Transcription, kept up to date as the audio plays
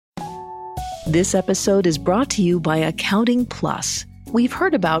This episode is brought to you by Accounting Plus. We've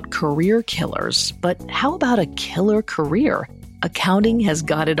heard about career killers, but how about a killer career? Accounting has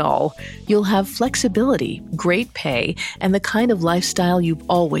got it all. You'll have flexibility, great pay, and the kind of lifestyle you've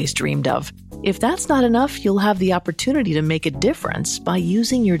always dreamed of. If that's not enough, you'll have the opportunity to make a difference by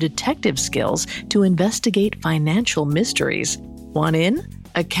using your detective skills to investigate financial mysteries. Want in?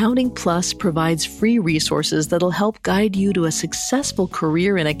 Accounting Plus provides free resources that'll help guide you to a successful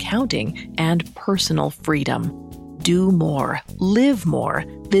career in accounting and personal freedom. Do more. Live more.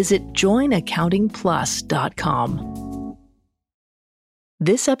 Visit joinaccountingplus.com.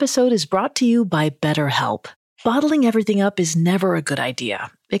 This episode is brought to you by BetterHelp. Bottling everything up is never a good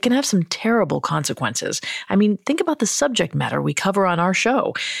idea. It can have some terrible consequences. I mean, think about the subject matter we cover on our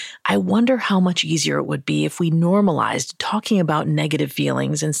show. I wonder how much easier it would be if we normalized talking about negative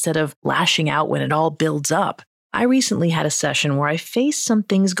feelings instead of lashing out when it all builds up. I recently had a session where I faced some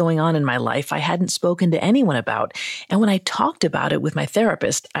things going on in my life I hadn't spoken to anyone about, and when I talked about it with my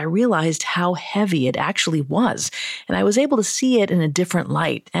therapist, I realized how heavy it actually was, and I was able to see it in a different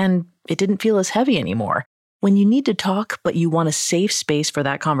light, and it didn't feel as heavy anymore. When you need to talk, but you want a safe space for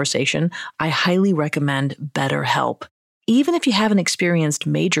that conversation, I highly recommend BetterHelp. Even if you haven't experienced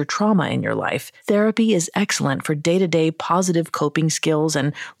major trauma in your life, therapy is excellent for day-to-day positive coping skills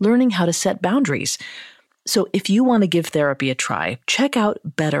and learning how to set boundaries. So if you want to give therapy a try, check out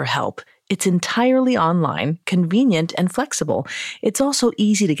BetterHelp. It's entirely online, convenient, and flexible. It's also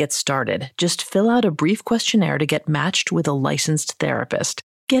easy to get started. Just fill out a brief questionnaire to get matched with a licensed therapist.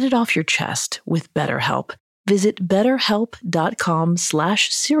 Get it off your chest with BetterHelp. Visit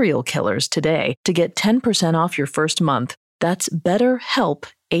betterhelp.com/serialkillers today to get 10% off your first month. That's BetterHelp,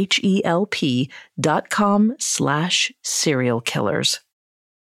 HELP.com/serialkillers.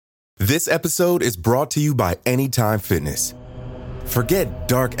 This episode is brought to you by Anytime Fitness. Forget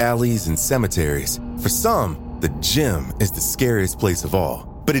dark alleys and cemeteries. For some, the gym is the scariest place of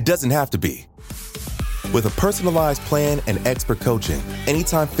all, but it doesn't have to be. With a personalized plan and expert coaching,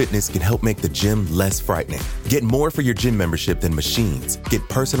 Anytime Fitness can help make the gym less frightening. Get more for your gym membership than machines. Get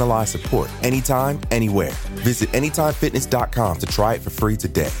personalized support anytime, anywhere. Visit AnytimeFitness.com to try it for free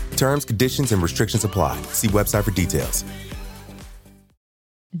today. Terms, conditions, and restrictions apply. See website for details.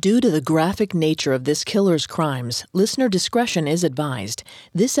 Due to the graphic nature of this killer's crimes, listener discretion is advised.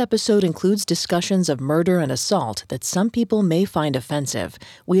 This episode includes discussions of murder and assault that some people may find offensive.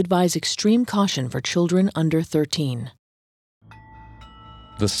 We advise extreme caution for children under 13.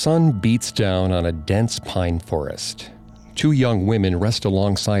 The sun beats down on a dense pine forest. Two young women rest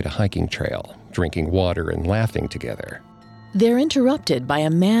alongside a hiking trail, drinking water and laughing together. They're interrupted by a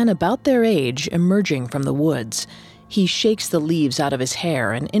man about their age emerging from the woods. He shakes the leaves out of his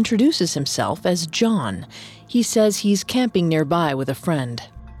hair and introduces himself as John. He says he's camping nearby with a friend.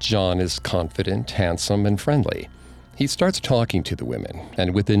 John is confident, handsome, and friendly. He starts talking to the women,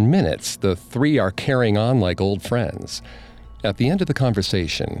 and within minutes, the three are carrying on like old friends. At the end of the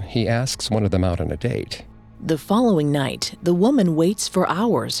conversation, he asks one of them out on a date. The following night, the woman waits for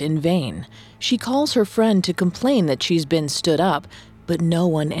hours in vain. She calls her friend to complain that she's been stood up, but no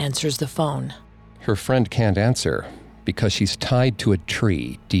one answers the phone. Her friend can't answer because she's tied to a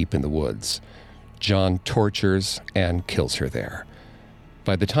tree deep in the woods. John tortures and kills her there.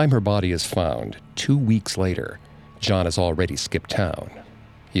 By the time her body is found, 2 weeks later, John has already skipped town.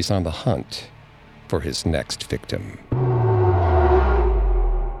 He's on the hunt for his next victim.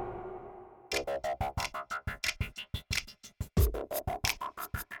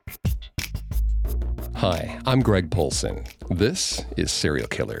 Hi, I'm Greg Polson. This is Serial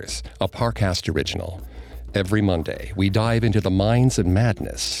Killers, a Parcast original. Every Monday, we dive into the minds and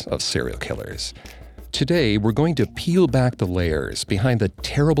madness of serial killers. Today, we're going to peel back the layers behind the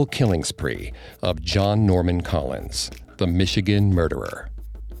terrible killing spree of John Norman Collins, the Michigan murderer.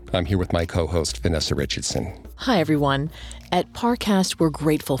 I'm here with my co-host, Vanessa Richardson. Hi, everyone. At Parcast, we're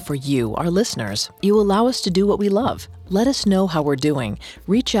grateful for you, our listeners. You allow us to do what we love. Let us know how we're doing.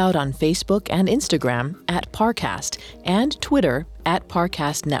 Reach out on Facebook and Instagram at Parcast and Twitter at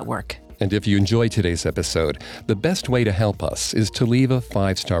Parcast Network. And if you enjoyed today's episode, the best way to help us is to leave a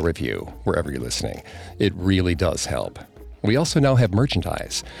 5-star review wherever you're listening. It really does help. We also now have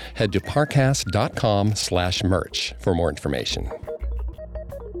merchandise. Head to parcast.com/merch for more information.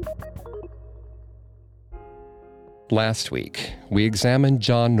 Last week, we examined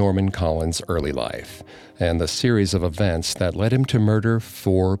John Norman Collins' early life and the series of events that led him to murder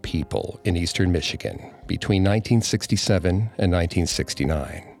 4 people in eastern Michigan between 1967 and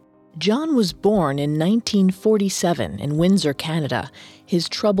 1969. John was born in 1947 in Windsor, Canada. His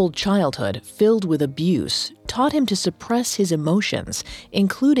troubled childhood, filled with abuse, taught him to suppress his emotions,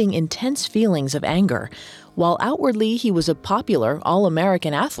 including intense feelings of anger. While outwardly he was a popular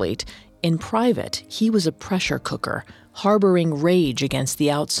all-American athlete, in private he was a pressure cooker, harboring rage against the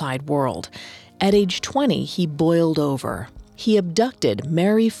outside world. At age 20, he boiled over. He abducted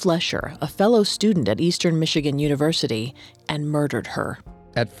Mary Flesher, a fellow student at Eastern Michigan University, and murdered her.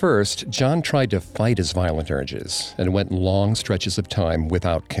 At first, John tried to fight his violent urges and went long stretches of time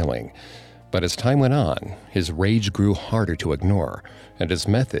without killing. But as time went on, his rage grew harder to ignore, and his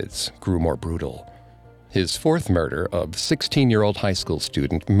methods grew more brutal. His fourth murder of 16-year-old high school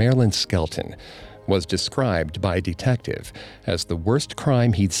student Marilyn Skelton was described by a detective as the worst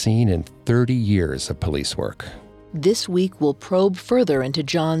crime he'd seen in 30 years of police work. This week, we'll probe further into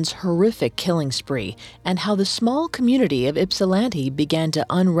John's horrific killing spree and how the small community of Ypsilanti began to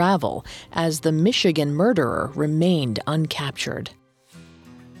unravel as the Michigan murderer remained uncaptured.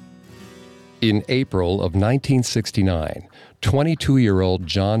 In April of 1969, 22-year-old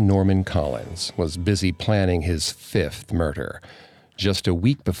John Norman Collins was busy planning his fifth murder. Just a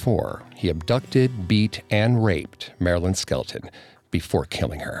week before, he abducted, beat, and raped Marilyn Skelton before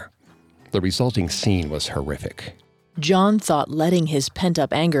killing her. The resulting scene was horrific. John thought letting his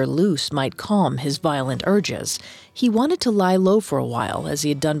pent-up anger loose might calm his violent urges. He wanted to lie low for a while, as he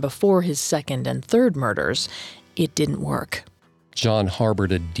had done before his second and third murders. It didn't work. John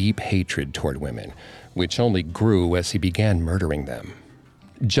harbored a deep hatred toward women, which only grew as he began murdering them.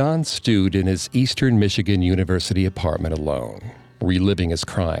 John stewed in his Eastern Michigan University apartment alone, reliving his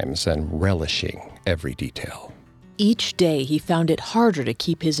crimes and relishing every detail. Each day, he found it harder to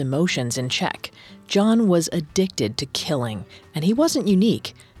keep his emotions in check. John was addicted to killing, and he wasn't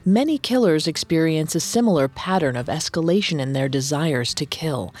unique. Many killers experience a similar pattern of escalation in their desires to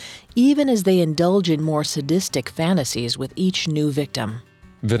kill, even as they indulge in more sadistic fantasies with each new victim.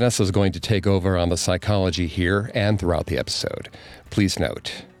 Vanessa's going to take over on the psychology here and throughout the episode. Please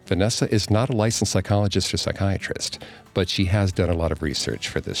note, Vanessa is not a licensed psychologist or psychiatrist, but she has done a lot of research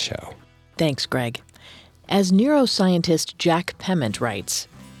for this show. Thanks, Greg. As neuroscientist Jack Pement writes,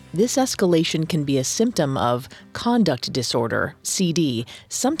 this escalation can be a symptom of conduct disorder, CD,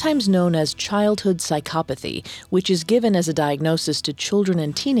 sometimes known as childhood psychopathy, which is given as a diagnosis to children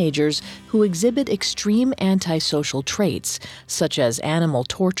and teenagers who exhibit extreme antisocial traits, such as animal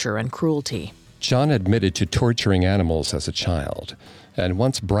torture and cruelty. John admitted to torturing animals as a child, and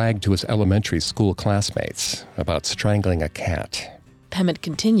once bragged to his elementary school classmates about strangling a cat. Pement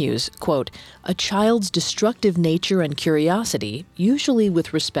continues, quote, a child's destructive nature and curiosity, usually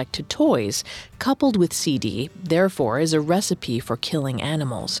with respect to toys, coupled with CD, therefore is a recipe for killing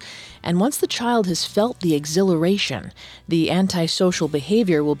animals. And once the child has felt the exhilaration, the antisocial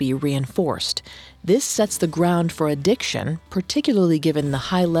behavior will be reinforced. This sets the ground for addiction, particularly given the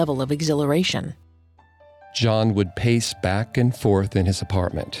high level of exhilaration. John would pace back and forth in his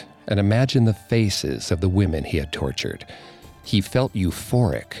apartment and imagine the faces of the women he had tortured. He felt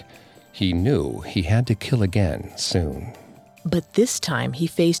euphoric. He knew he had to kill again soon. But this time he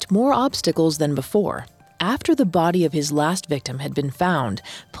faced more obstacles than before. After the body of his last victim had been found,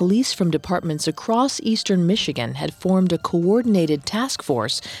 police from departments across eastern Michigan had formed a coordinated task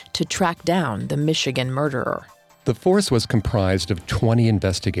force to track down the Michigan murderer. The force was comprised of 20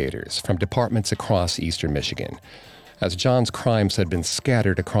 investigators from departments across eastern Michigan. As John's crimes had been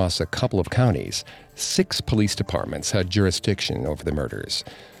scattered across a couple of counties, 6 police departments had jurisdiction over the murders.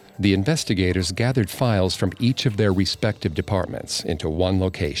 The investigators gathered files from each of their respective departments into one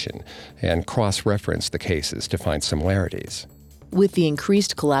location and cross-referenced the cases to find similarities. With the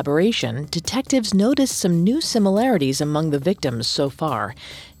increased collaboration, detectives noticed some new similarities among the victims so far.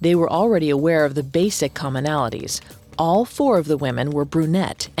 They were already aware of the basic commonalities. All 4 of the women were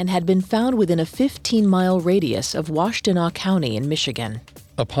brunette and had been found within a 15-mile radius of Washtenaw County in Michigan.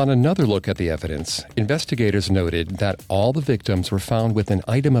 Upon another look at the evidence, investigators noted that all the victims were found with an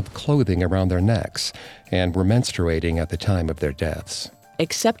item of clothing around their necks and were menstruating at the time of their deaths.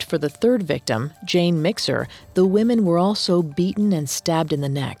 Except for the third victim, Jane Mixer, the women were also beaten and stabbed in the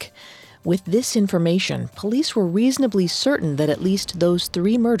neck. With this information, police were reasonably certain that at least those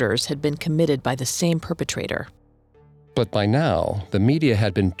 3 murders had been committed by the same perpetrator. But by now, the media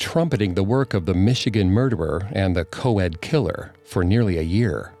had been trumpeting the work of the Michigan murderer and the co-ed killer for nearly a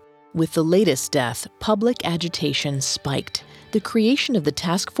year. With the latest death, public agitation spiked. The creation of the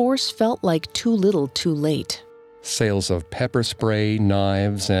task force felt like too little too late. Sales of pepper spray,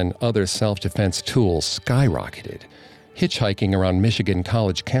 knives, and other self-defense tools skyrocketed. Hitchhiking around Michigan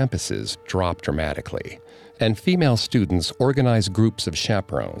college campuses dropped dramatically, And female students organized groups of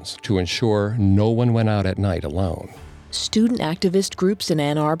chaperones to ensure no one went out at night alone. Student activist groups in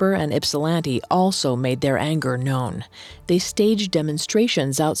Ann Arbor and Ypsilanti also made their anger known. They staged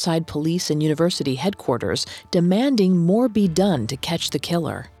demonstrations outside police and university headquarters, demanding more be done to catch the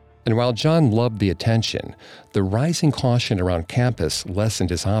killer. And while John loved the attention, the rising caution around campus lessened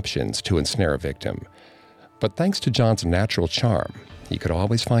his options to ensnare a victim. But thanks to John's natural charm, he could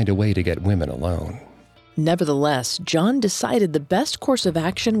always find a way to get women alone. Nevertheless, John decided the best course of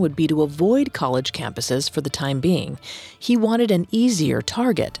action would be to avoid college campuses for the time being. He wanted an easier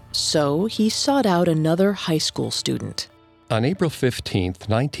target, so he sought out another high school student. On April 15,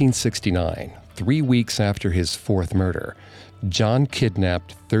 1969, 3 weeks after his fourth murder, John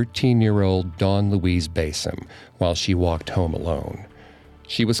kidnapped 13-year-old Dawn Louise Basom while she walked home alone.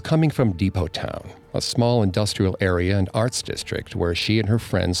 She was coming from Depot Town, a small industrial area and arts district where she and her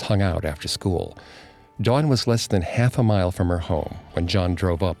friends hung out after school. Dawn was less than half a mile from her home when John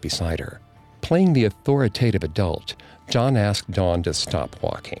drove up beside her. Playing the authoritative adult, John asked Dawn to stop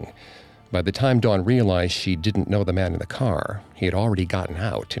walking. By the time Dawn realized she didn't know the man in the car, he had already gotten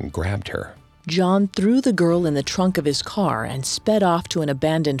out and grabbed her. John threw the girl in the trunk of his car and sped off to an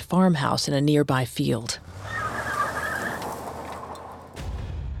abandoned farmhouse in a nearby field.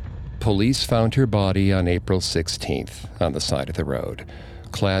 Police found her body on April 16th on the side of the road,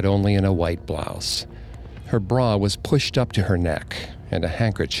 clad only in a white blouse. Her bra was pushed up to her neck, and a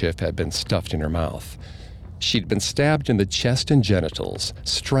handkerchief had been stuffed in her mouth. She'd been stabbed in the chest and genitals,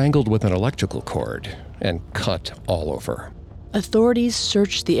 strangled with an electrical cord, and cut all over. Authorities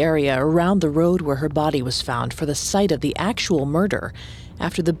searched the area around the road where her body was found for the site of the actual murder.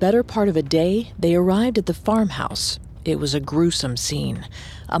 After the better part of a day, they arrived at the farmhouse. It was a gruesome scene.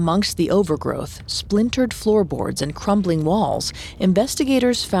 Amongst the overgrowth, splintered floorboards and crumbling walls,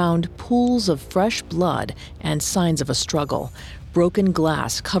 investigators found pools of fresh blood and signs of a struggle. Broken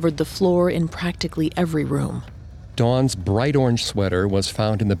glass covered the floor in practically every room. Dawn's bright orange sweater was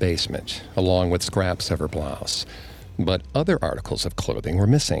found in the basement, along with scraps of her blouse. But other articles of clothing were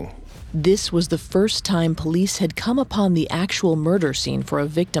missing. This was the first time police had come upon the actual murder scene for a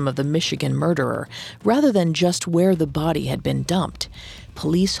victim of the Michigan murderer, rather than just where the body had been dumped.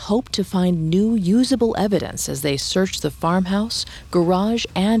 Police hoped to find new usable evidence as they searched the farmhouse, garage,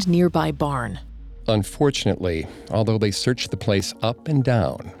 and nearby barn. Unfortunately, although they searched the place up and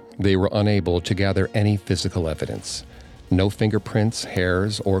down, they were unable to gather any physical evidence. No fingerprints,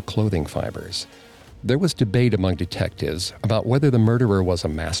 hairs, or clothing fibers. There was debate among detectives about whether the murderer was a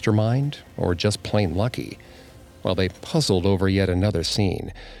mastermind or just plain lucky. While they puzzled over yet another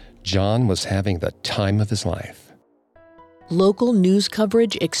scene, John was having the time of his life. Local news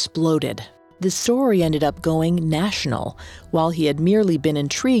coverage exploded. The story ended up going national. While he had merely been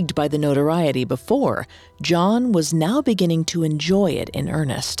intrigued by the notoriety before, John was now beginning to enjoy it in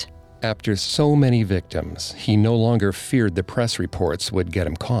earnest. After so many victims, he no longer feared the press reports would get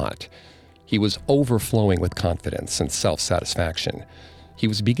him caught. He was overflowing with confidence and self-satisfaction. He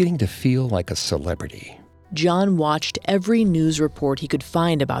was beginning to feel like a celebrity. John watched every news report he could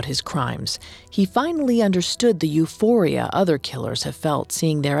find about his crimes. He finally understood the euphoria other killers have felt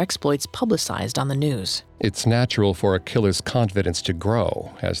seeing their exploits publicized on the news. It's natural for a killer's confidence to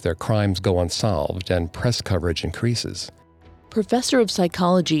grow as their crimes go unsolved and press coverage increases. Professor of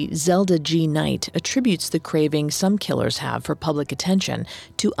psychology Zelda G. Knight attributes the craving some killers have for public attention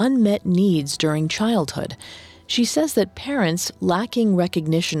to unmet needs during childhood. She says that parents lacking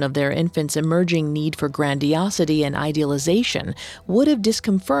recognition of their infant's emerging need for grandiosity and idealization would have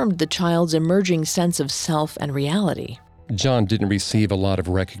disconfirmed the child's emerging sense of self and reality. John didn't receive a lot of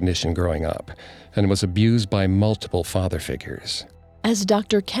recognition growing up and was abused by multiple father figures. As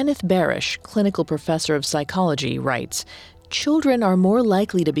Dr. Kenneth Barish, clinical professor of psychology, writes, children are more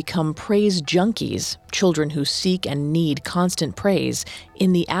likely to become praise junkies, children who seek and need constant praise,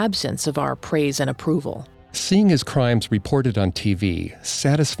 in the absence of our praise and approval. Seeing his crimes reported on TV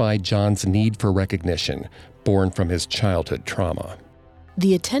satisfied John's need for recognition, born from his childhood trauma.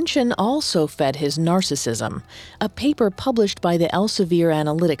 The attention also fed his narcissism. A paper published by the Elsevier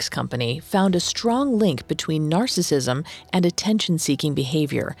Analytics Company found a strong link between narcissism and attention-seeking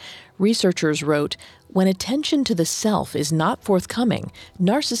behavior. Researchers wrote, when attention to the self is not forthcoming,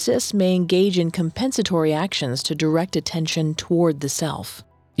 narcissists may engage in compensatory actions to direct attention toward the self.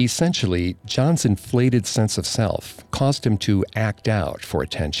 Essentially, John's inflated sense of self caused him to act out for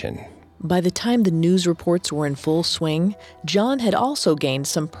attention. By the time the news reports were in full swing, John had also gained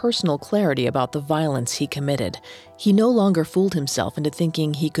some personal clarity about the violence he committed. He no longer fooled himself into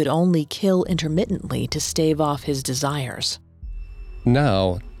thinking he could only kill intermittently to stave off his desires.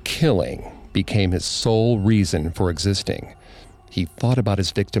 Now, killing, became his sole reason for existing. He thought about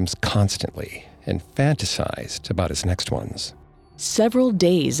his victims constantly and fantasized about his next ones. Several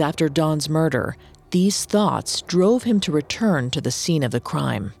days after Don's murder, these thoughts drove him to return to the scene of the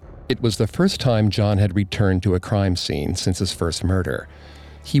crime. It was the first time John had returned to a crime scene since his first murder.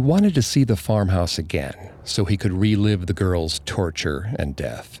 He wanted to see the farmhouse again so he could relive the girl's torture and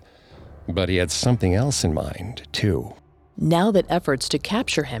death. But he had something else in mind, too. Now that efforts to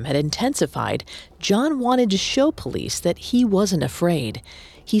capture him had intensified, John wanted to show police that he wasn't afraid.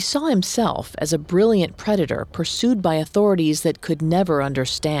 He saw himself as a brilliant predator pursued by authorities that could never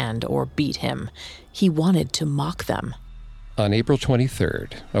understand or beat him. He wanted to mock them. On April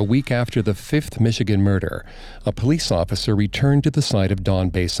 23rd, a week after the 5th Michigan murder, a police officer returned to the site of Don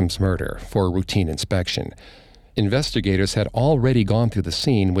Basim's murder for a routine inspection. Investigators had already gone through the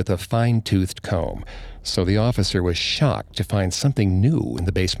scene with a fine-toothed comb, so the officer was shocked to find something new in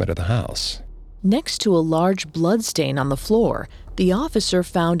the basement of the house. Next to a large blood stain on the floor, the officer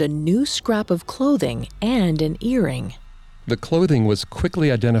found a new scrap of clothing and an earring. The clothing was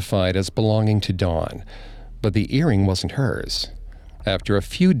quickly identified as belonging to Dawn, but the earring wasn't hers. After a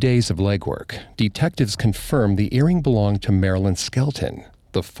few days of legwork, detectives confirmed the earring belonged to Marilyn Skelton,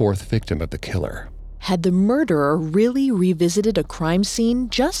 the 4th victim of the killer. Had the murderer really revisited a crime scene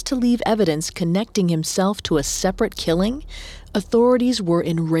just to leave evidence connecting himself to a separate killing? Authorities were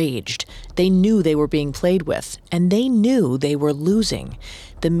enraged. They knew they were being played with, and they knew they were losing.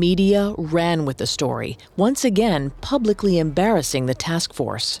 The media ran with the story, once again publicly embarrassing the task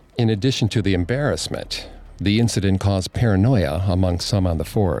force. In addition to the embarrassment, the incident caused paranoia among some on the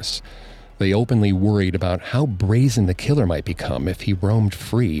force. They openly worried about how brazen the killer might become if he roamed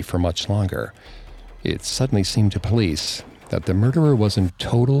free for much longer. It suddenly seemed to police that the murderer was in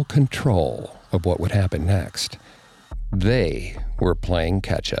total control of what would happen next. They were playing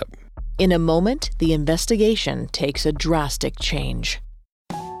catch-up. In a moment, the investigation takes a drastic change.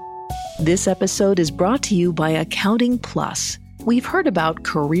 This episode is brought to you by Accounting Plus. We've heard about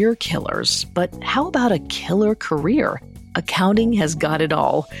career killers, but how about a killer career? Accounting has got it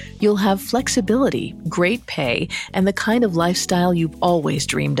all. You'll have flexibility, great pay, and the kind of lifestyle you've always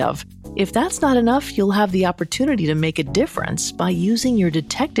dreamed of. If that's not enough, you'll have the opportunity to make a difference by using your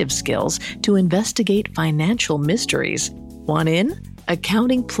detective skills to investigate financial mysteries. Want in?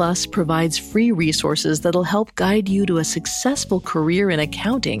 Accounting Plus provides free resources that'll help guide you to a successful career in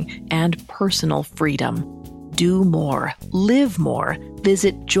accounting and personal freedom. Do more. Live more.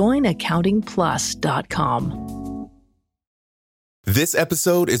 Visit joinaccountingplus.com. This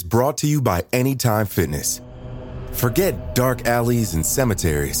episode is brought to you by Anytime Fitness. Forget dark alleys and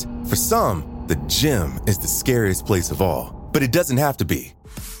cemeteries. For some, the gym is the scariest place of all, but it doesn't have to be.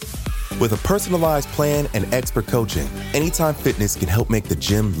 With a personalized plan and expert coaching, Anytime Fitness can help make the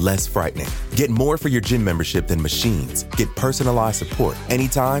gym less frightening. Get more for your gym membership than machines. Get personalized support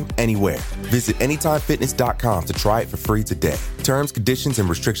anytime, anywhere. Visit AnytimeFitness.com to try it for free today. Terms, conditions, and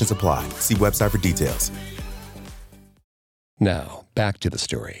restrictions apply. See website for details. Now, back to the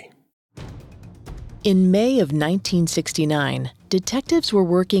story. In May of 1969, detectives were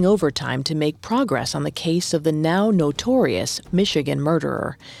working overtime to make progress on the case of the now notorious Michigan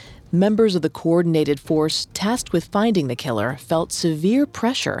murderer. Members of the coordinated force tasked with finding the killer felt severe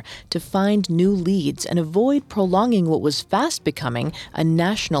pressure to find new leads and avoid prolonging what was fast becoming a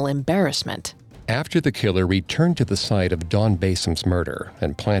national embarrassment. After the killer returned to the site of Don Basim's murder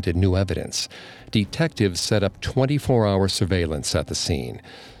and planted new evidence, detectives set up 24-hour surveillance at the scene.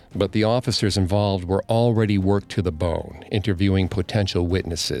 But the officers involved were already worked to the bone, interviewing potential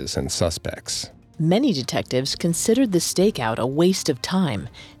witnesses and suspects. Many detectives considered the stakeout a waste of time.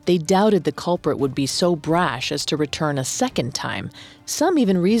 They doubted the culprit would be so brash as to return a second time. Some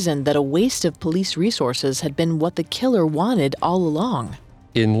even reasoned that a waste of police resources had been what the killer wanted all along.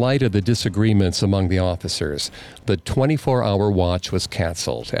 In light of the disagreements among the officers, the 24-hour watch was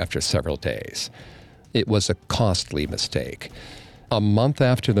canceled after several days. It was a costly mistake. A month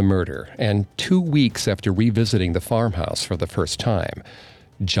after the murder, and 2 weeks after revisiting the farmhouse for the first time,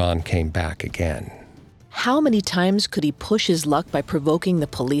 John came back again. How many times could he push his luck by provoking the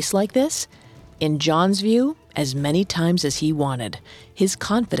police like this? In John's view, as many times as he wanted. His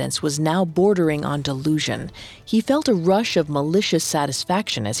confidence was now bordering on delusion. He felt a rush of malicious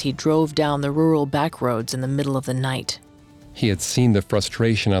satisfaction as he drove down the rural backroads in the middle of the night. He had seen the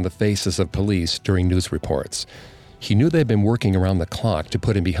frustration on the faces of police during news reports. He knew they'd been working around the clock to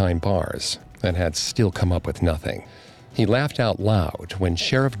put him behind bars and had still come up with nothing. He laughed out loud when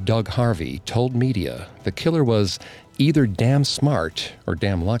Sheriff Doug Harvey told media the killer was either damn smart or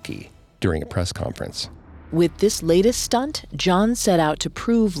damn lucky during a press conference. With this latest stunt, John set out to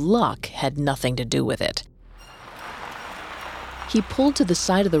prove luck had nothing to do with it. He pulled to the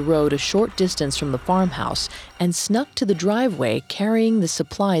side of the road a short distance from the farmhouse and snuck to the driveway carrying the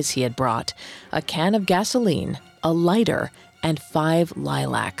supplies he had brought: a can of gasoline, a lighter, and 5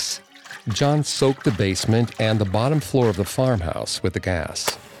 lilacs. John soaked the basement and the bottom floor of the farmhouse with the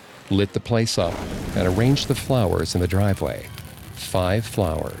gas, lit the place up, and arranged the flowers in the driveway. 5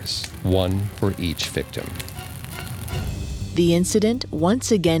 flowers, 1 for each victim. The incident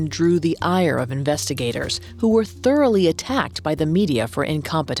once again drew the ire of investigators, who were thoroughly attacked by the media for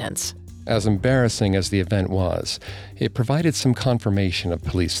incompetence. As embarrassing as the event was, it provided some confirmation of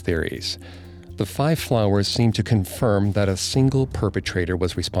police theories. The 5 flowers seemed to confirm that a single perpetrator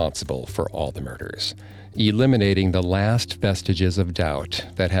was responsible for all the murders, eliminating the last vestiges of doubt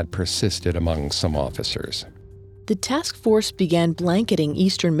that had persisted among some officers. The task force began blanketing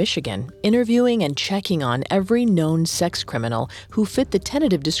eastern Michigan, interviewing and checking on every known sex criminal who fit the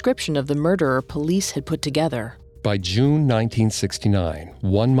tentative description of the murderer police had put together. By June 1969,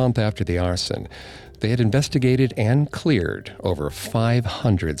 1 month after the arson, they had investigated and cleared over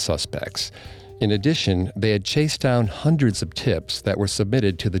 500 suspects. In addition, they had chased down hundreds of tips that were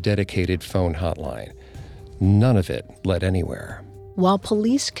submitted to the dedicated phone hotline. None of it led anywhere. While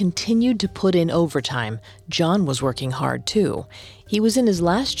police continued to put in overtime, John was working hard too. He was in his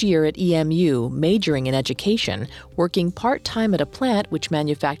last year at EMU, majoring in education, working part-time at a plant which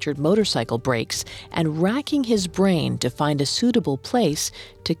manufactured motorcycle brakes, and racking his brain to find a suitable place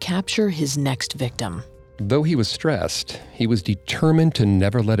to capture his next victim. Though he was stressed, he was determined to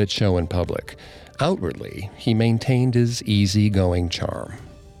never let it show in public. Outwardly, he maintained his easygoing charm.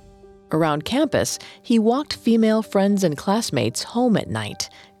 Around campus, he walked female friends and classmates home at night,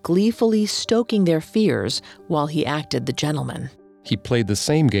 gleefully stoking their fears while he acted the gentleman. He played the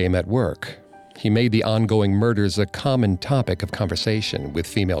same game at work. He made the ongoing murders a common topic of conversation with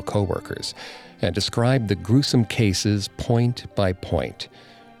female coworkers and described the gruesome cases point by point.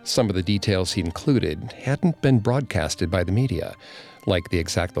 Some of the details he included hadn't been broadcasted by the media, like the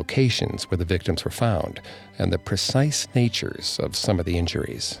exact locations where the victims were found and the precise natures of some of the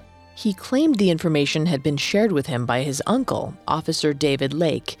injuries. He claimed the information had been shared with him by his uncle, Officer David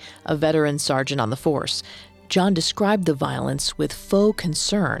Lake, a veteran sergeant on the force. John described the violence with faux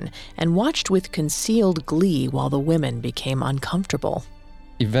concern and watched with concealed glee while the women became uncomfortable.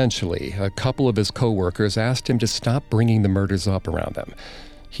 Eventually, a couple of his co-workers asked him to stop bringing the murders up around them.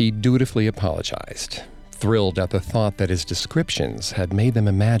 He dutifully apologized, thrilled at the thought that his descriptions had made them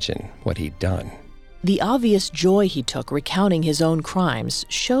imagine what he'd done. The obvious joy he took recounting his own crimes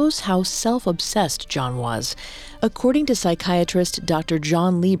shows how self-obsessed John was. According to psychiatrist Dr.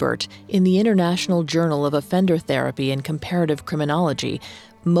 John Liebert in the International Journal of Offender Therapy and Comparative Criminology,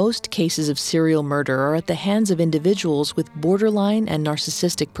 most cases of serial murder are at the hands of individuals with borderline and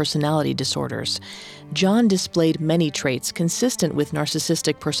narcissistic personality disorders. John displayed many traits consistent with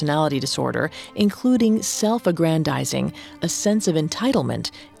narcissistic personality disorder, including self-aggrandizing, a sense of entitlement,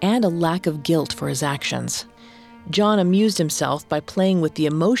 and a lack of guilt for his actions. John amused himself by playing with the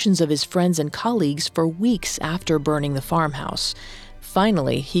emotions of his friends and colleagues for weeks after burning the farmhouse.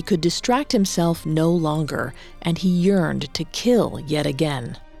 Finally, he could distract himself no longer, and he yearned to kill yet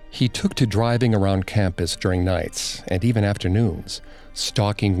again. He took to driving around campus during nights and even afternoons,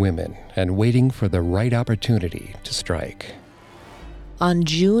 stalking women and waiting for the right opportunity to strike. On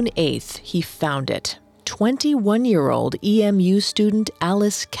June 8th, he found it. 21-year-old EMU student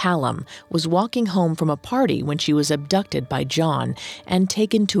Alice Callum was walking home from a party when she was abducted by John and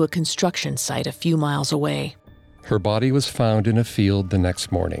taken to a construction site a few miles away. Her body was found in a field the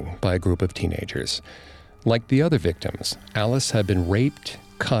next morning by a group of teenagers. Like the other victims, Alice had been raped,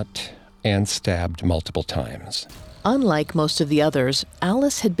 cut, and stabbed multiple times. Unlike most of the others,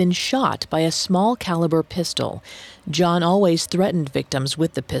 Alice had been shot by a small-caliber pistol. John always threatened victims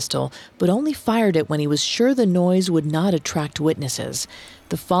with the pistol, but only fired it when he was sure the noise would not attract witnesses.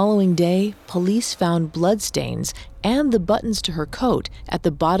 The following day, police found bloodstains and the buttons to her coat at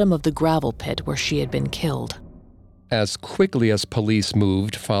the bottom of the gravel pit where she had been killed. As quickly as police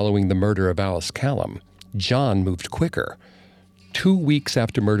moved following the murder of Alice Callum, John moved quicker. 2 weeks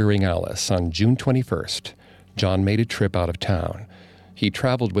after murdering Alice on June 21st, John made a trip out of town. He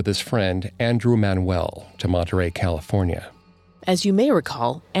traveled with his friend Andrew Manuel to Monterey, California. As you may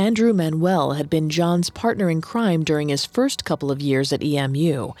recall, Andrew Manuel had been John's partner in crime during his first couple of years at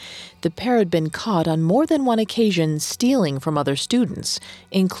EMU. The pair had been caught on more than one occasion stealing from other students,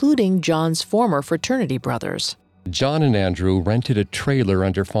 including John's former fraternity brothers. John and Andrew rented a trailer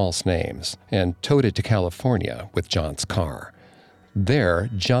under false names and towed it to California with John's car. There,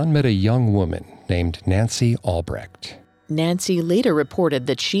 John met a young woman named Nancy Albrecht. Nancy later reported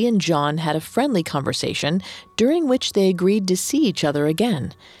that she and John had a friendly conversation during which they agreed to see each other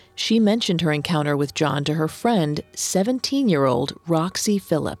again. She mentioned her encounter with John to her friend, 17-year-old Roxy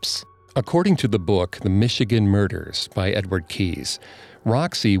Phillips. According to the book, The Michigan Murders by Edward Keyes,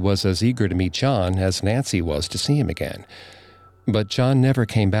 Roxy was as eager to meet John as Nancy was to see him again. But John never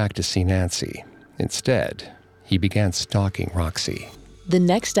came back to see Nancy. Instead, he began stalking Roxy. The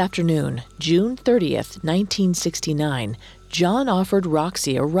next afternoon, June 30th, 1969, John offered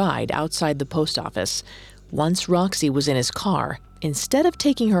Roxy a ride outside the post office. Once Roxy was in his car, instead of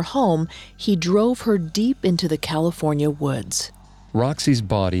taking her home, he drove her deep into the California woods. Roxy's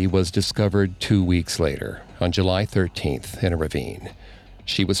body was discovered 2 weeks later, on July 13th, in a ravine.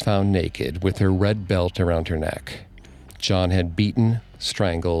 She was found naked with her red belt around her neck. John had beaten,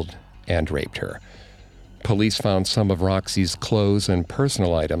 strangled, and raped her. Police found some of Roxy's clothes and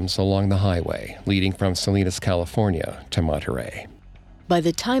personal items along the highway leading from Salinas, California to Monterey. By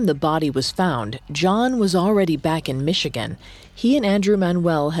the time the body was found, John was already back in Michigan. He and Andrew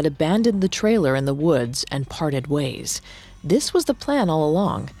Manuel had abandoned the trailer in the woods and parted ways. This was the plan all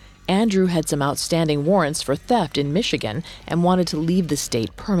along. Andrew had some outstanding warrants for theft in Michigan and wanted to leave the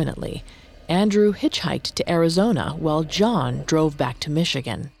state permanently. Andrew hitchhiked to Arizona while John drove back to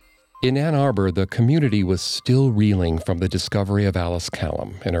Michigan. In Ann Arbor, the community was still reeling from the discovery of Alice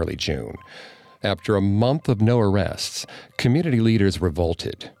Callum in early June. After a month of no arrests, community leaders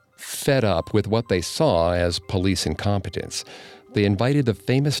revolted. Fed up with what they saw as police incompetence, they invited the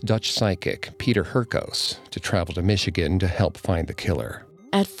famous Dutch psychic, Peter Hurkos, to travel to Michigan to help find the killer.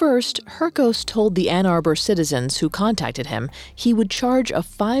 At first, Hurkos told the Ann Arbor citizens who contacted him he would charge a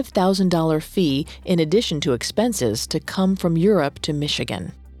 $5,000 fee in addition to expenses to come from Europe to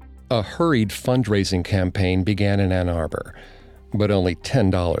Michigan. A hurried fundraising campaign began in Ann Arbor, but only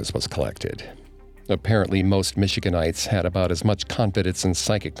 $10 was collected. Apparently, most Michiganites had about as much confidence in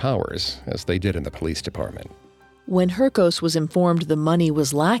psychic powers as they did in the police department. When Hurkos was informed the money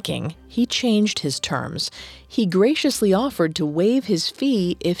was lacking, he changed his terms. He graciously offered to waive his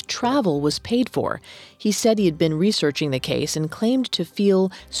fee if travel was paid for. He said he had been researching the case and claimed to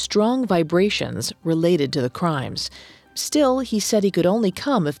feel strong vibrations related to the crimes. Still, he said he could only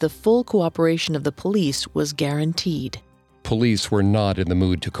come if the full cooperation of the police was guaranteed. Police were not in the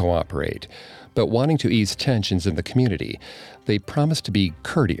mood to cooperate, but wanting to ease tensions in the community, they promised to be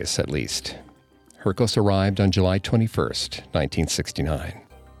courteous at least. Hurkos arrived on July 21st, 1969.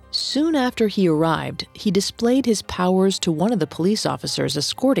 Soon after he arrived, he displayed his powers to one of the police officers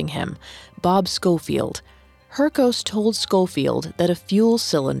escorting him, Bob Schofield. Hurkos told Schofield that a fuel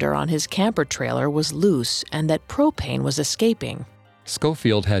cylinder on his camper trailer was loose and that propane was escaping.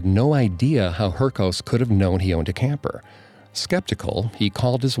 Schofield had no idea how Hurkos could have known he owned a camper. Skeptical, he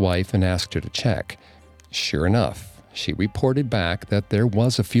called his wife and asked her to check. Sure enough, she reported back that there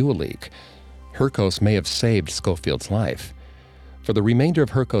was a fuel leak. Hurkos may have saved Schofield's life. For the remainder of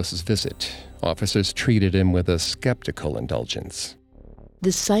Hurkos' visit, officers treated him with a skeptical indulgence.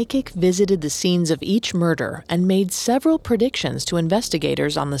 The psychic visited the scenes of each murder and made several predictions to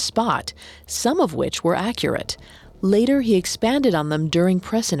investigators on the spot, some of which were accurate. Later, he expanded on them during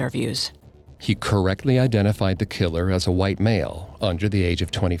press interviews. He correctly identified the killer as a white male under the age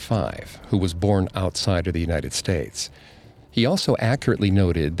of 25 who was born outside of the United States. He also accurately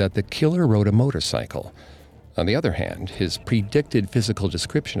noted that the killer rode a motorcycle. On the other hand, his predicted physical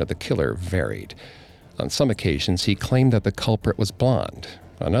description of the killer varied. On some occasions, he claimed that the culprit was blonde,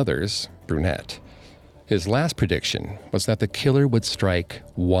 on others, brunette. His last prediction was that the killer would strike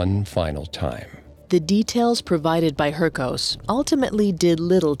one final time. The details provided by Hurkos ultimately did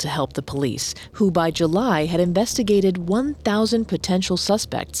little to help the police, who by July had investigated 1,000 potential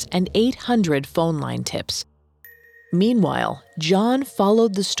suspects and 800 phone line tips. Meanwhile, John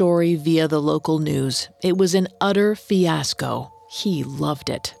followed the story via the local news. It was an utter fiasco. He loved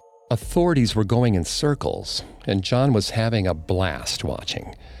it. Authorities were going in circles, and John was having a blast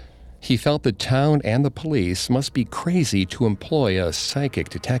watching. He felt the town and the police must be crazy to employ a psychic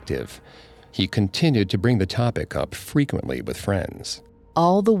detective. He continued to bring the topic up frequently with friends.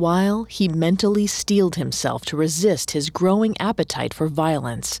 All the while, he mentally steeled himself to resist his growing appetite for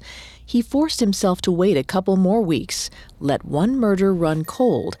violence. He forced himself to wait a couple more weeks, let one murder run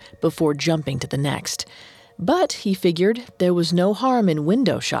cold before jumping to the next. But, he figured, there was no harm in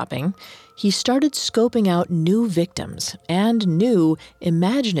window shopping. He started scoping out new victims and new,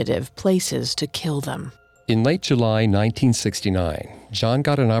 imaginative places to kill them. In late July 1969, John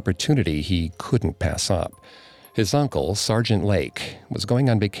got an opportunity he couldn't pass up. His uncle, Sergeant Lake, was going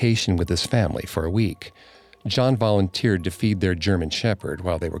on vacation with his family for a week. John volunteered to feed their German Shepherd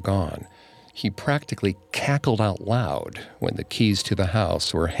while they were gone. He practically cackled out loud when the keys to the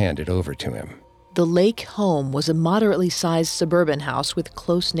house were handed over to him. The Lake home was a moderately sized suburban house with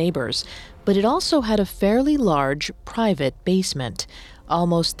close neighbors, but it also had a fairly large, private basement.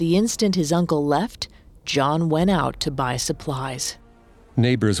 Almost the instant his uncle left, John went out to buy supplies.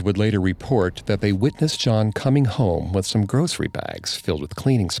 Neighbors would later report that they witnessed John coming home with some grocery bags filled with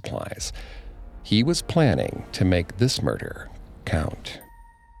cleaning supplies. He was planning to make this murder count.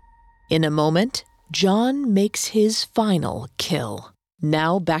 In a moment, John makes his final kill.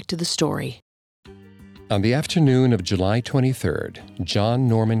 Now back to the story. On the afternoon of July 23rd, John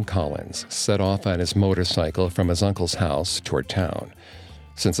Norman Collins set off on his motorcycle from his uncle's house toward town.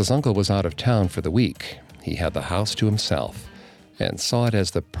 Since his uncle was out of town for the week, he had the house to himself and saw it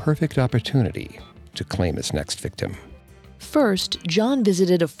as the perfect opportunity to claim his next victim. First, John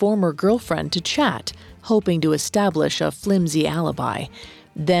visited a former girlfriend to chat, hoping to establish a flimsy alibi.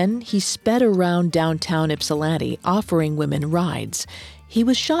 Then he sped around downtown Ypsilanti, offering women rides. He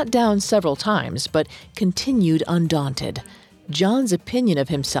was shot down several times, but continued undaunted. John's opinion of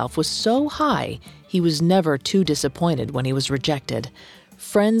himself was so high, he was never too disappointed when he was rejected.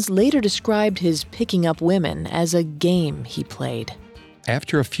 Friends later described his picking up women as a game he played.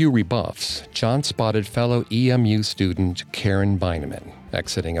 After a few rebuffs, John spotted fellow EMU student Karen Beineman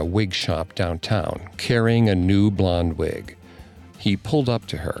exiting a wig shop downtown, carrying a new blonde wig. He pulled up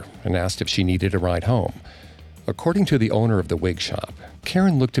to her and asked if she needed a ride home. According to the owner of the wig shop,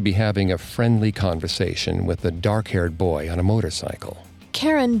 Karen looked to be having a friendly conversation with a dark-haired boy on a motorcycle.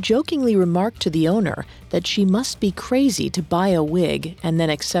 Karen jokingly remarked to the owner that she must be crazy to buy a wig and then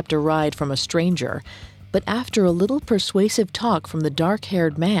accept a ride from a stranger. But after a little persuasive talk from the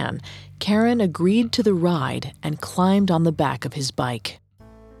dark-haired man, Karen agreed to the ride and climbed on the back of his bike.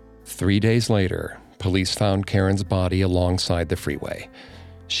 3 days later, police found Karen's body alongside the freeway.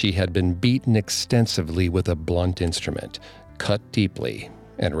 She had been beaten extensively with a blunt instrument, cut deeply,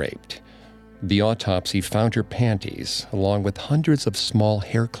 and raped. The autopsy found her panties, along with hundreds of small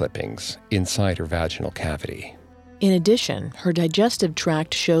hair clippings, inside her vaginal cavity. In addition, her digestive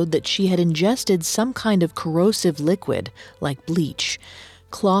tract showed that she had ingested some kind of corrosive liquid, like bleach.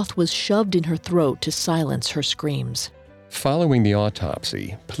 Cloth was shoved in her throat to silence her screams. Following the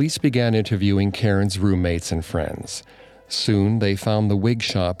autopsy, police began interviewing Karen's roommates and friends. Soon, they found the wig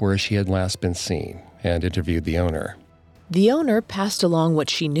shop where she had last been seen and interviewed the owner. The owner passed along what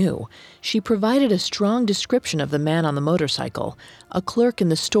she knew. She provided a strong description of the man on the motorcycle. A clerk in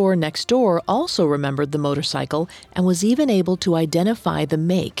the store next door also remembered the motorcycle and was even able to identify the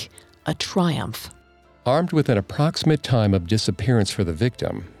make, a Triumph. Armed with an approximate time of disappearance for the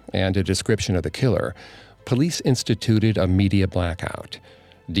victim and a description of the killer, police instituted a media blackout.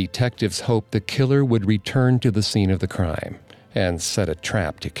 Detectives hoped the killer would return to the scene of the crime and set a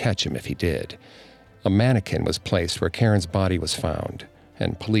trap to catch him if he did. A mannequin was placed where Karen's body was found,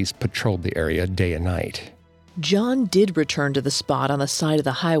 and police patrolled the area day and night. John did return to the spot on the side of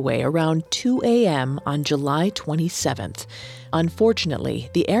the highway around 2 a.m. on July 27th.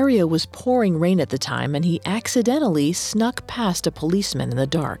 Unfortunately, the area was pouring rain at the time, and he accidentally snuck past a policeman in the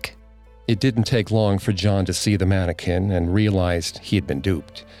dark. It didn't take long for John to see the mannequin and realized he had been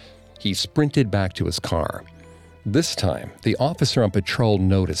duped. He sprinted back to his car. This time, the officer on patrol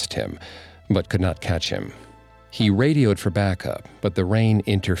noticed him, but could not catch him. He radioed for backup, but the rain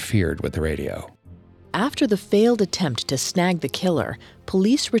interfered with the radio. After the failed attempt to snag the killer,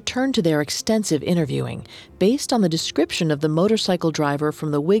 police returned to their extensive interviewing. Based on the description of the motorcycle driver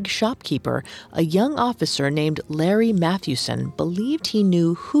from the wig shopkeeper, a young officer named Larry Mathewson believed he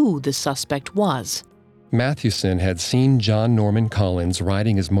knew who the suspect was. Mathewson had seen John Norman Collins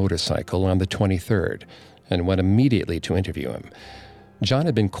riding his motorcycle on the 23rd and went immediately to interview him. John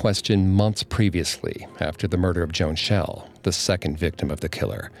had been questioned months previously after the murder of Joan Schell, the second victim of the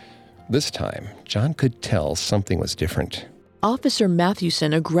killer. This time, John could tell something was different. Officer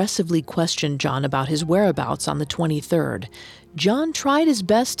Mathewson aggressively questioned John about his whereabouts on the 23rd. John tried his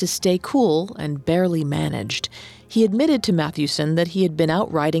best to stay cool and barely managed. He admitted to Mathewson that he had been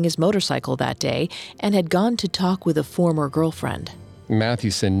out riding his motorcycle that day and had gone to talk with a former girlfriend.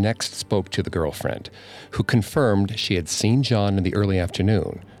 Mathewson next spoke to the girlfriend, who confirmed she had seen John in the early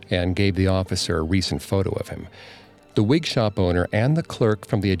afternoon and gave the officer a recent photo of him. The wig shop owner and the clerk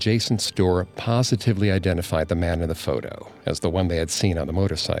from the adjacent store positively identified the man in the photo as the one they had seen on the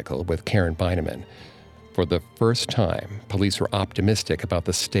motorcycle with Karen Beineman. For the first time, police were optimistic about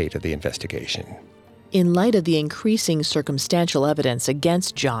the state of the investigation. In light of the increasing circumstantial evidence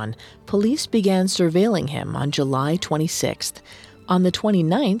against John, police began surveilling him on July 26th. On the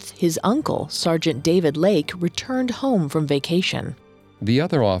 29th, his uncle, Sergeant David Lake, returned home from vacation. The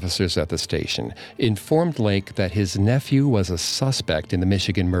other officers at the station informed Lake that his nephew was a suspect in the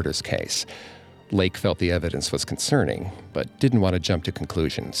Michigan murders case. Lake felt the evidence was concerning, but didn't want to jump to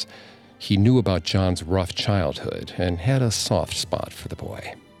conclusions. He knew about John's rough childhood and had a soft spot for the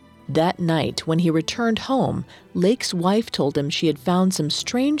boy. That night, when he returned home, Lake's wife told him she had found some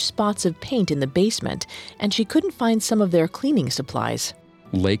strange spots of paint in the basement, and she couldn't find some of their cleaning supplies.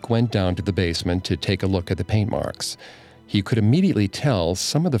 Lake went down to the basement to take a look at the paint marks. He could immediately tell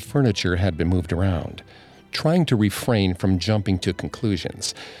some of the furniture had been moved around. Trying to refrain from jumping to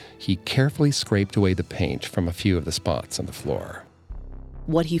conclusions, he carefully scraped away the paint from a few of the spots on the floor.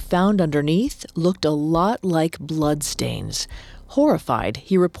 What he found underneath looked a lot like bloodstains. Horrified,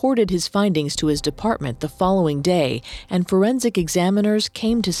 he reported his findings to his department the following day, and forensic examiners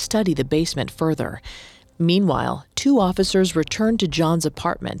came to study the basement further. Meanwhile, 2 officers returned to John's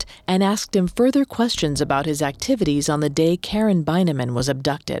apartment and asked him further questions about his activities on the day Karen Beineman was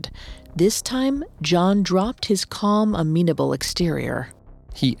abducted. This time, John dropped his calm, amenable exterior.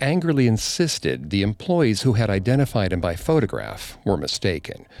 He angrily insisted the employees who had identified him by photograph were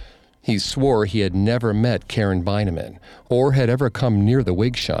mistaken. He swore he had never met Karen Beineman or had ever come near the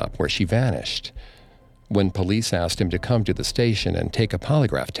wig shop where she vanished. When police asked him to come to the station and take a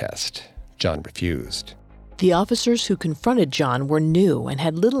polygraph test, John refused. The officers who confronted John were new and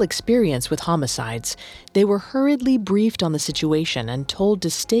had little experience with homicides. They were hurriedly briefed on the situation and told to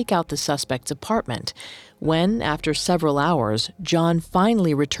stake out the suspect's apartment. When, after several hours, John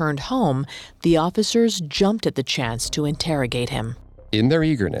finally returned home, the officers jumped at the chance to interrogate him. In their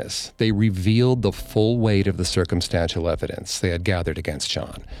eagerness, they revealed the full weight of the circumstantial evidence they had gathered against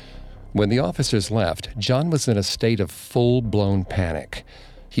John. When the officers left, John was in a state of full-blown panic.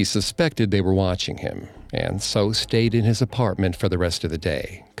 He suspected they were watching him, and so stayed in his apartment for the rest of the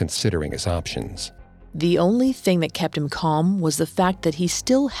day, considering his options. The only thing that kept him calm was the fact that he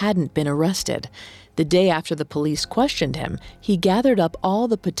still hadn't been arrested. The day after the police questioned him, he gathered up all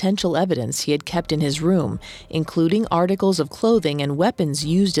the potential evidence he had kept in his room, including articles of clothing and weapons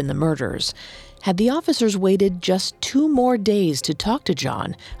used in the murders. Had the officers waited just 2 more days to talk to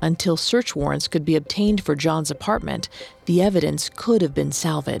John until search warrants could be obtained for John's apartment, the evidence could have been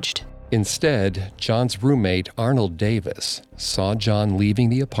salvaged. Instead, John's roommate, Arnold Davis, saw John leaving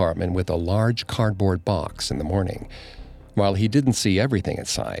the apartment with a large cardboard box in the morning. While he didn't see everything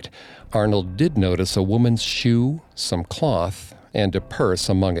inside, Arnold did notice a woman's shoe, some cloth, and a purse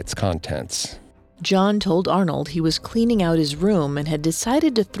among its contents. John told Arnold he was cleaning out his room and had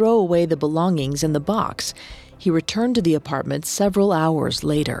decided to throw away the belongings in the box. He returned to the apartment several hours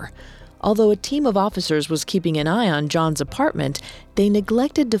later. Although a team of officers was keeping an eye on John's apartment, they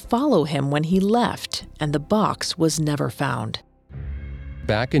neglected to follow him when he left, and the box was never found.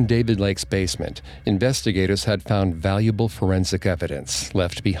 Back in David Lake's basement, investigators had found valuable forensic evidence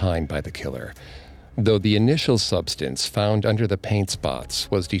left behind by the killer. Though the initial substance found under the paint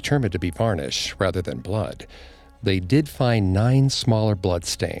spots was determined to be varnish rather than blood, they did find 9 smaller blood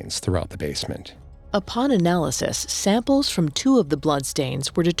stains throughout the basement. Upon analysis, samples from 2 of the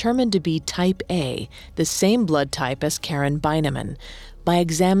bloodstains were determined to be type A, the same blood type as Karen Beineman. By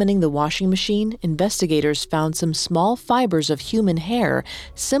examining the washing machine, investigators found some small fibers of human hair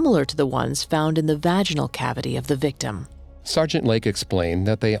similar to the ones found in the vaginal cavity of the victim. Sergeant Lake explained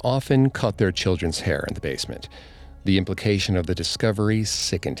that they often cut their children's hair in the basement. The implication of the discovery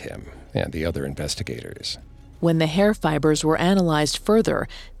sickened him and the other investigators. When the hair fibers were analyzed further,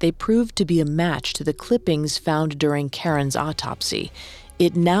 they proved to be a match to the clippings found during Karen's autopsy.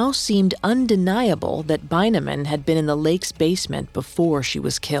 It now seemed undeniable that Beineman had been in the Lake's basement before she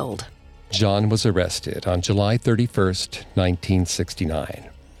was killed. John was arrested on July 31st, 1969.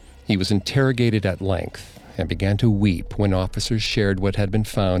 He was interrogated at length and began to weep when officers shared what had been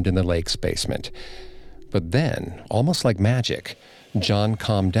found in the Lake's basement. But then, almost like magic, John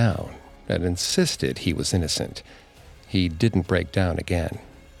calmed down and insisted he was innocent. He didn't break down again.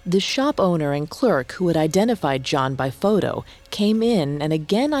 The shop owner and clerk who had identified John by photo came in and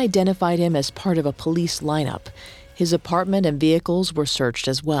again identified him as part of a police lineup. His apartment and vehicles were searched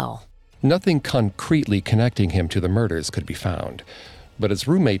as well. Nothing concretely connecting him to the murders could be found, but his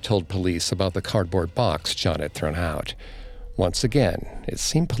roommate told police about the cardboard box John had thrown out. Once again, it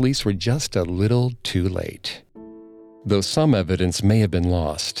seemed police were just a little too late. Though some evidence may have been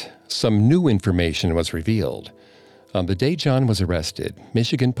lost, some new information was revealed. On the day John was arrested,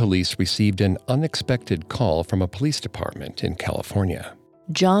 Michigan police received an unexpected call from a police department in California.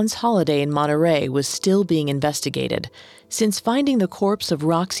 John's holiday in Monterey was still being investigated. Since finding the corpse of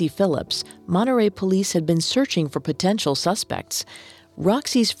Roxy Phillips, Monterey police had been searching for potential suspects.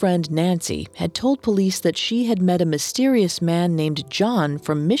 Roxy's friend Nancy had told police that she had met a mysterious man named John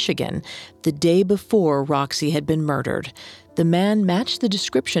from Michigan the day before Roxy had been murdered. The man matched the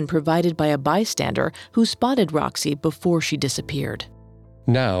description provided by a bystander who spotted Roxy before she disappeared.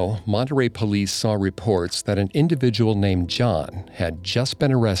 Now, Monterey police saw reports that an individual named John had just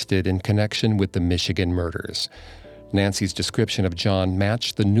been arrested in connection with the Michigan murders. Nancy's description of John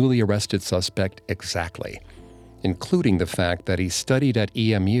matched the newly arrested suspect exactly, including the fact that he studied at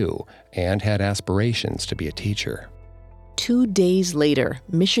EMU and had aspirations to be a teacher. 2 days later,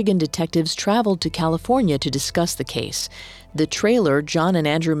 Michigan detectives traveled to California to discuss the case. The trailer John and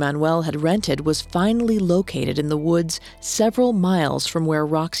Andrew Manuel had rented was finally located in the woods several miles from where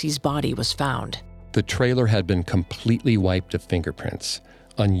Roxy's body was found. The trailer had been completely wiped of fingerprints,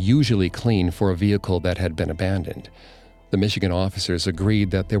 unusually clean for a vehicle that had been abandoned. The Michigan officers agreed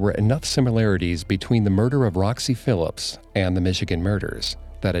that there were enough similarities between the murder of Roxy Phillips and the Michigan murders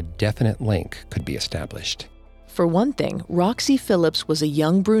that a definite link could be established. For one thing, Roxy Phillips was a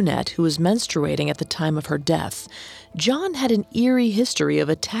young brunette who was menstruating at the time of her death. John had an eerie history of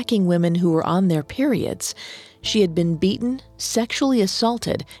attacking women who were on their periods. She had been beaten, sexually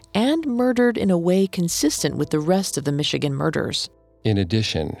assaulted, and murdered in a way consistent with the rest of the Michigan murders. In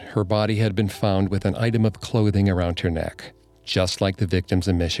addition, her body had been found with an item of clothing around her neck, just like the victims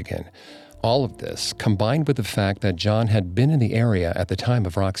in Michigan. All of this, combined with the fact that John had been in the area at the time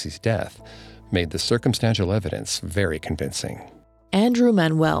of Roxy's death, made the circumstantial evidence very convincing. Andrew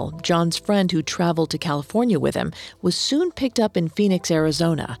Manuel, John's friend who traveled to California with him, was soon picked up in Phoenix,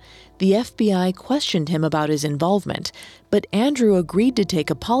 Arizona. The FBI questioned him about his involvement, but Andrew agreed to take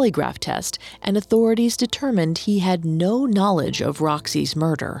a polygraph test, and authorities determined he had no knowledge of Roxy's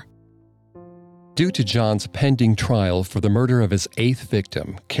murder. Due to John's pending trial for the murder of his 8th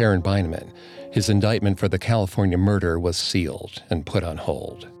victim, Karen Beineman, his indictment for the California murder was sealed and put on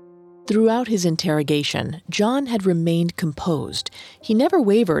hold. Throughout his interrogation, John had remained composed. He never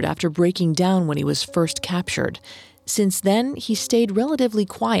wavered after breaking down when he was first captured. Since then, he stayed relatively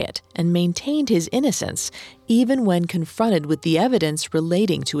quiet and maintained his innocence, even when confronted with the evidence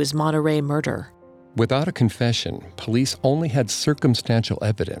relating to his Monterey murder. Without a confession, police only had circumstantial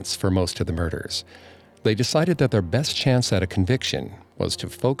evidence for most of the murders. They decided that their best chance at a conviction was to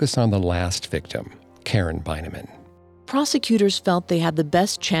focus on the last victim, Karen Beineman. Prosecutors felt they had the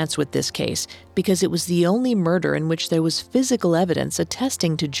best chance with this case because it was the only murder in which there was physical evidence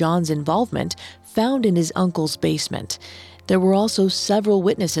attesting to John's involvement found in his uncle's basement. There were also several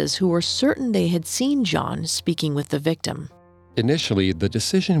witnesses who were certain they had seen John speaking with the victim. Initially, the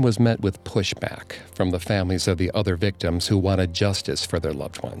decision was met with pushback from the families of the other victims who wanted justice for their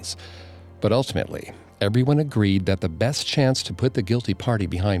loved ones. But ultimately, everyone agreed that the best chance to put the guilty party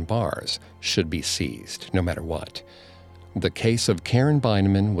behind bars should be seized, no matter what. The case of Karen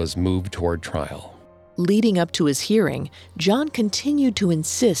Beineman was moved toward trial. Leading up to his hearing, John continued to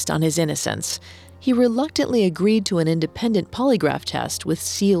insist on his innocence. He reluctantly agreed to an independent polygraph test with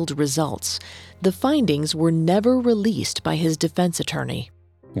sealed results. The findings were never released by his defense attorney.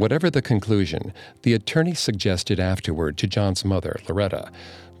 Whatever the conclusion, the attorney suggested afterward to John's mother, Loretta,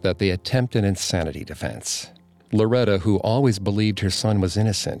 that they attempt an insanity defense. Loretta, who always believed her son was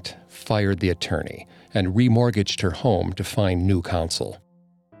innocent, fired the attorney and remortgaged her home to find new counsel.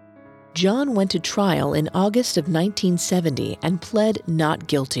 John went to trial in August of 1970 and pled not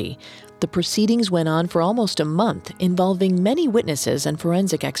guilty. The proceedings went on for almost a month, involving many witnesses and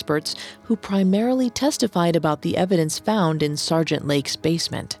forensic experts who primarily testified about the evidence found in Sergeant Lake's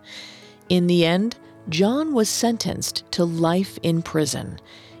basement. In the end, John was sentenced to life in prison.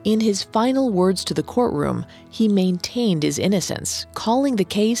 In his final words to the courtroom, he maintained his innocence, calling the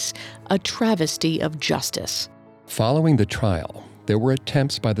case a travesty of justice. Following the trial, there were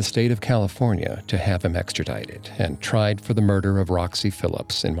attempts by the state of California to have him extradited and tried for the murder of Roxy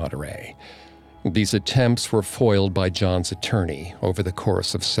Phillips in Monterey. These attempts were foiled by John's attorney over the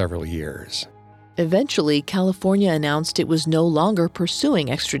course of several years. Eventually, California announced it was no longer pursuing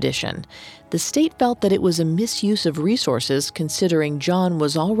extradition. The state felt that it was a misuse of resources considering John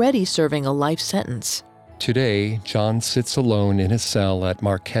was already serving a life sentence. Today, John sits alone in his cell at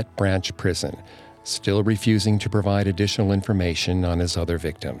Marquette Branch Prison, still refusing to provide additional information on his other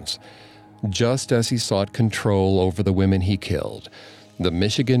victims. Just as he sought control over the women he killed, the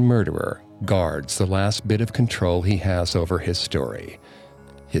Michigan murderer guards the last bit of control he has over his story,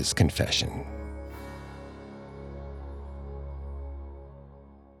 his confession.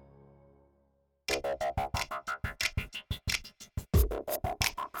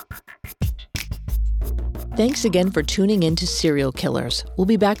 Thanks again for tuning in to Serial Killers. We'll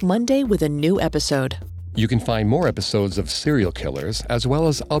be back Monday with a new episode. You can find more episodes of Serial Killers, as well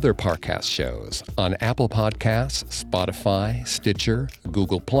as other Parcast shows, on Apple Podcasts, Spotify, Stitcher,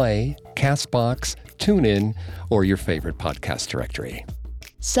 Google Play, CastBox, TuneIn, or your favorite podcast directory.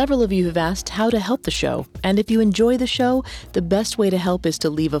 Several of you have asked how to help the show, and if you enjoy the show, the best way to help is to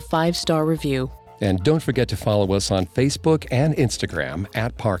leave a 5-star review. And don't forget to follow us on Facebook and Instagram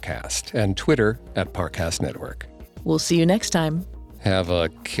at Parcast, and Twitter at Parcast Network. We'll see you next time. Have a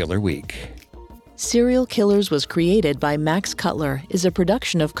killer week. Serial Killers was created by Max Cutler, is a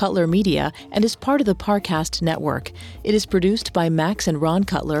production of Cutler Media, and is part of the Parcast Network. It is produced by Max and Ron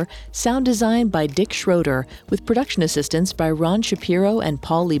Cutler, sound design by Dick Schroeder, with production assistance by Ron Shapiro and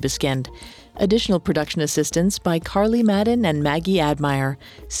Paul Liebeskind. Additional production assistance by Carly Madden and Maggie Admire.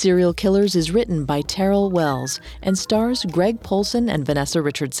 Serial Killers is written by Terrell Wells and stars Greg Polson and Vanessa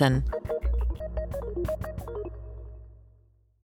Richardson.